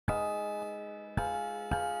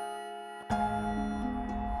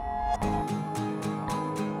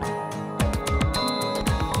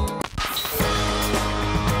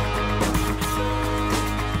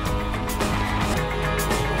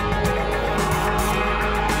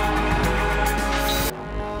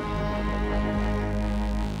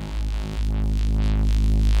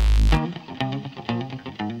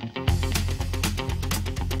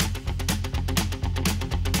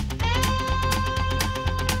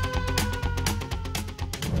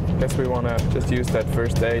I guess we want to just use that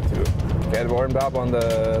first day to get warmed up on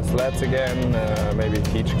the sleds again, maybe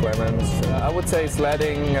teach Clemens. I would say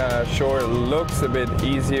sledding sure looks a bit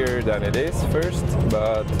easier than it is first,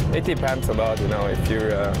 but it depends a lot, you know, if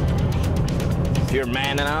you're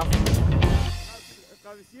man enough.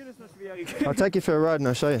 I'll take you for a ride and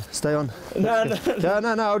I'll show you. Stay on. No,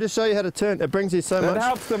 I'll just show you how to turn. It brings you so much. That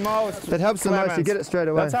helps the most. It helps the most, you get it straight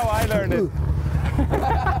away. That's how I learned it.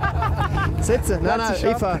 Sitze, no,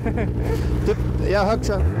 Eva. Ja,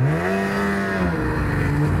 Höckscher.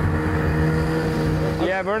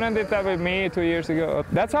 Yeah, Vernon did that with me 2 years ago.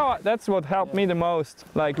 That's what helped me the most,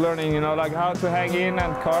 like learning, you know, like how to hang in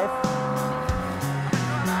and carve.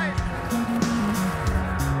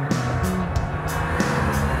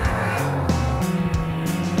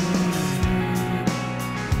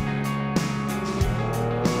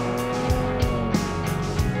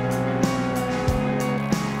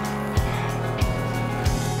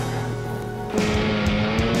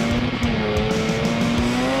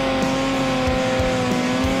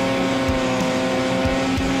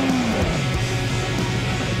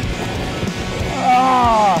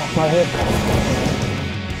 My hip.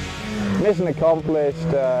 Mission accomplished,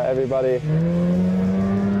 everybody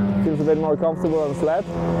feels a bit more comfortable on sled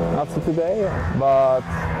after today, but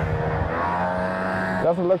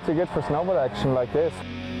doesn't look too good for snowboard action like this.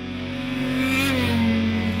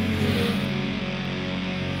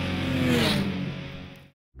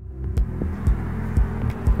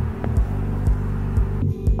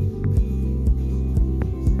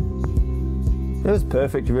 It was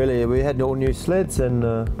perfect, really. We had all new sleds and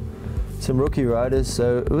some rookie riders,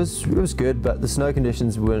 so it was good. But the snow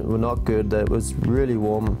conditions were not good. It was really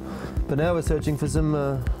warm. But now we're searching for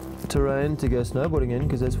some terrain to go snowboarding in,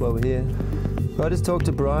 because that's why we're here. I just talked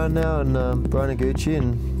to Brian now, and Brian Aguchi,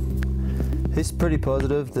 and he's pretty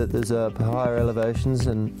positive that there's higher elevations,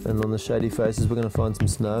 and on the shady faces we're going to find some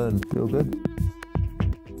snow and feel good.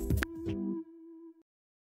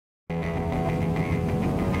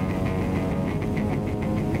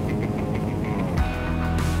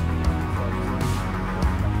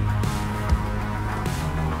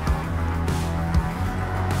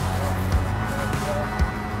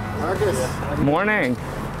 Markus. Morning.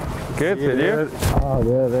 Good, with you? Oh,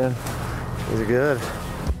 there. Is it good?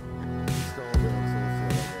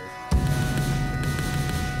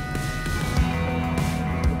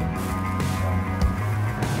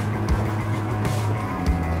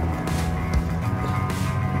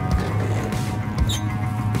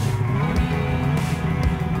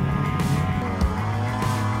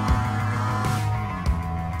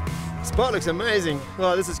 Spot looks amazing.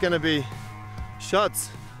 Well, this is going to be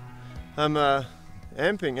shots. I'm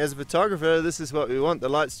amping. As a photographer, this is what we want. The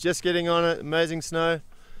light's just getting on it, amazing snow,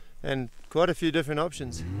 and quite a few different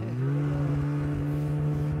options.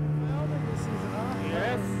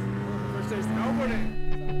 Yes, first day snowboarding.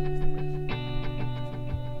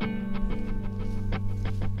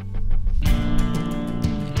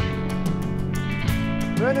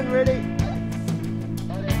 Brennan, ready?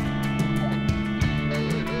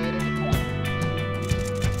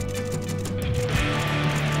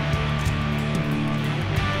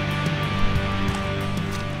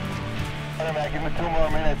 Give me 2 more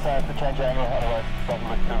minutes to change angle, otherwise it doesn't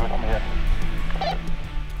look too good from here.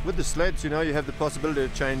 With the sleds, you know, you have the possibility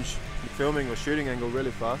to change the filming or shooting angle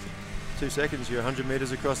really fast. 2 seconds, you're 100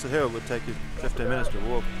 meters across the hill. It would take you 15 minutes to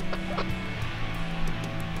walk.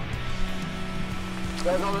 You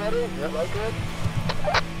guys all ready? Yep. Like it?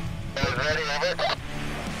 Guys ready, over?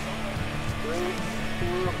 3,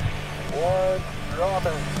 2, 1, drop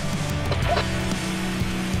it.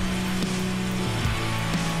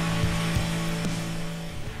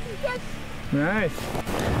 Nice.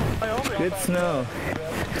 Good snow.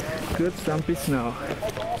 Good stumpy snow.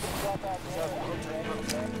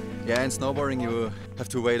 Yeah, in snowboarding you have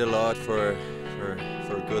to wait a lot for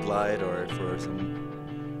a good light or for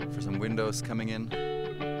some windows coming in.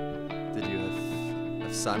 That you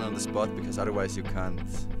have sun on the spot, because otherwise you can't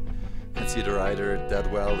see the rider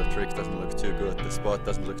that well. The trick doesn't look too good. The spot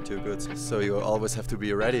doesn't look too good. So you always have to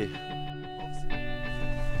be ready.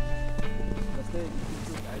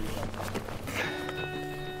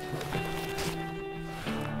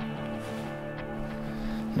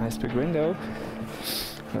 Nice big window.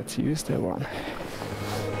 Let's use that one.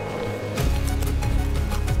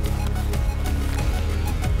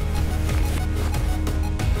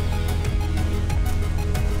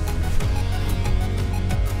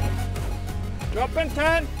 Drop in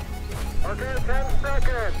 10. Okay, 10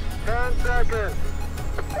 seconds. 10 seconds.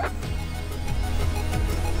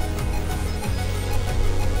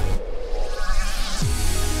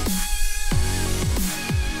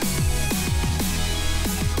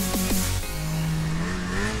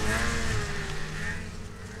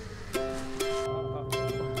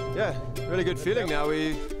 Yeah, really good feeling now.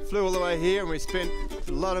 We flew all the way here and we spent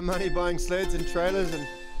a lot of money buying sleds and trailers, and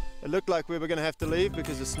it looked like we were going to have to leave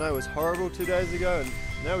because the snow was horrible 2 days ago, and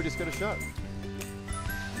now we just got a shot.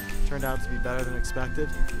 Turned out to be better than expected,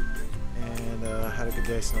 and had a good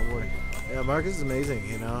day snowboarding. Yeah, Markus is amazing,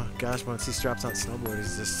 you know. Gosh, once he straps on snowboard,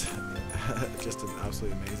 he's just just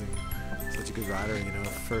absolutely amazing. Such a good rider, you know.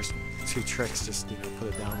 First 2 tricks, just put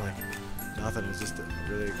it down like nothing. It was just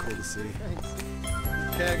really cool to see. Thanks.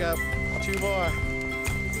 Okay, I got 2 more.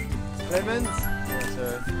 Clemens? Yes,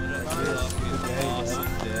 sir.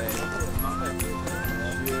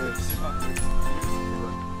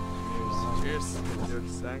 Cheers.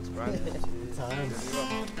 Cheers. Thanks, Brian.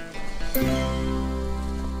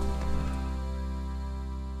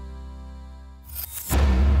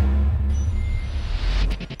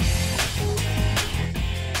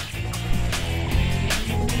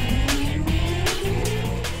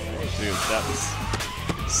 Dude, that was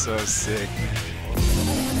so sick.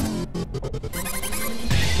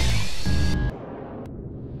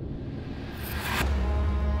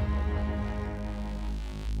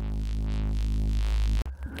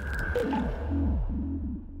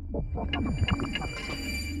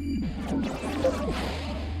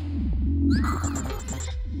 Thank you.